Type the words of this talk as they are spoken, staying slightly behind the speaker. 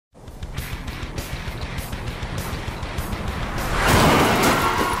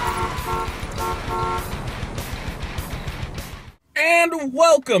And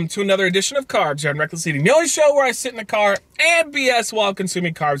welcome to another edition of Carbs here on Reckless Eating, the only show where I sit in a car and BS while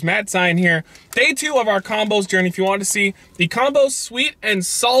consuming carbs. Matt Zion here. Day 2 of our combos journey. If you want to see the combo sweet and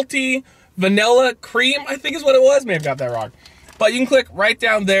salty vanilla cream, I think is what it was. Maybe got that wrong. But you can click right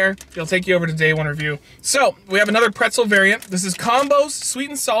down there. It'll take you over to day 1 review. So we have another pretzel variant. This is combos sweet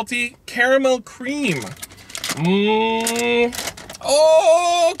and salty caramel cream.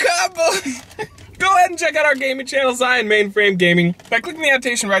 Oh, combo! Go ahead and check out our gaming channel, Zion Mainframe Gaming. By clicking the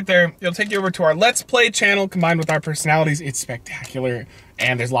annotation right there, it'll take you over to our Let's Play channel combined with our personalities. It's spectacular,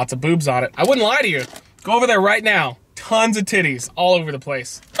 and there's lots of boobs on it. I wouldn't lie to you. Go over there right now. Tons of titties all over the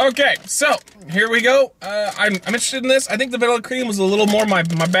place. Okay, so here we go. I'm interested in this. I think the vanilla cream was a little more my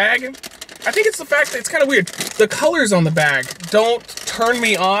bag. I think it's the fact that it's kind of weird. The colors on the bag don't turn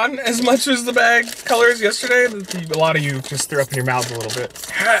me on as much as the bag colors yesterday. A lot of you just threw up in your mouths a little bit.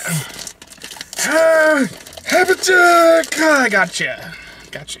 I gotcha.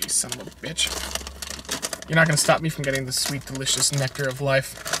 Gotcha, you son of a bitch. You're not gonna stop me from getting the sweet, delicious nectar of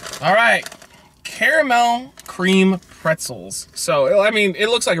life. All right, caramel cream pretzels. So, I mean, it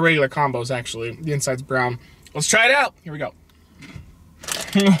looks like regular combos, actually. The inside's brown. Let's try it out. Here we go.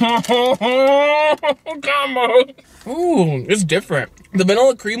 Combo. Ooh, it's different. The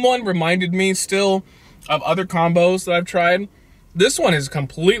vanilla cream one reminded me still of other combos that I've tried. This one is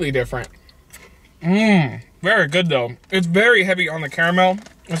completely different. Very good though. It's very heavy on the caramel.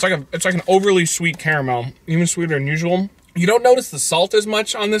 It's like an overly sweet caramel, even sweeter than usual. You don't notice the salt as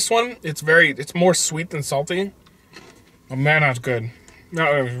much on this one. It's more sweet than salty. Oh man, that's good.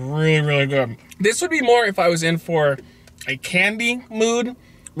 That was really, really good. This would be more if I was in for a candy mood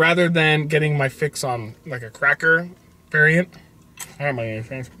rather than getting my fix on like a cracker variant. I don't mind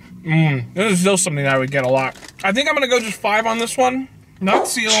anything. This is still something that I would get a lot. I think I'm gonna go just 5 on this one. Not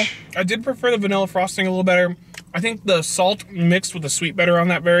seal. I did prefer the vanilla frosting a little better. I think the salt mixed with the sweet better on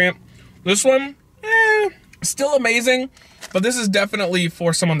that variant. This one, still amazing, but this is definitely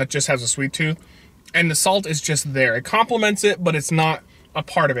for someone that just has a sweet tooth. And the salt is just there. It complements it, but it's not a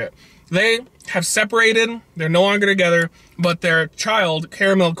part of it. They have separated, they're no longer together, but their child,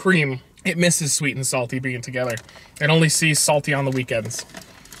 caramel cream, it misses sweet and salty being together. It only sees salty on the weekends.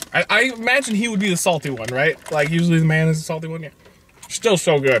 I imagine he would be the salty one, right? Like usually the man is the salty one, yeah. Still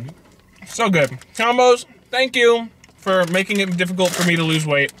so good. So good. Combos, thank you for making it difficult for me to lose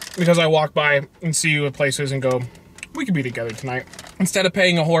weight because I walk by and see you at places and go, we could be together tonight. Instead of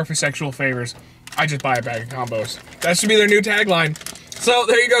paying a whore for sexual favors, I just buy a bag of combos. That should be their new tagline. So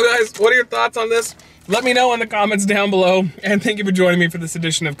there you go, guys. What are your thoughts on this? Let me know in the comments down below. And thank you for joining me for this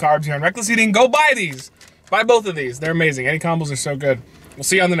edition of Carbs here on Reckless Eating. Go buy these. Buy both of these. They're amazing. Any combos are so good. We'll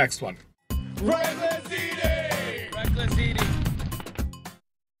see you on the next one. Reckless Eating! Reckless Eating!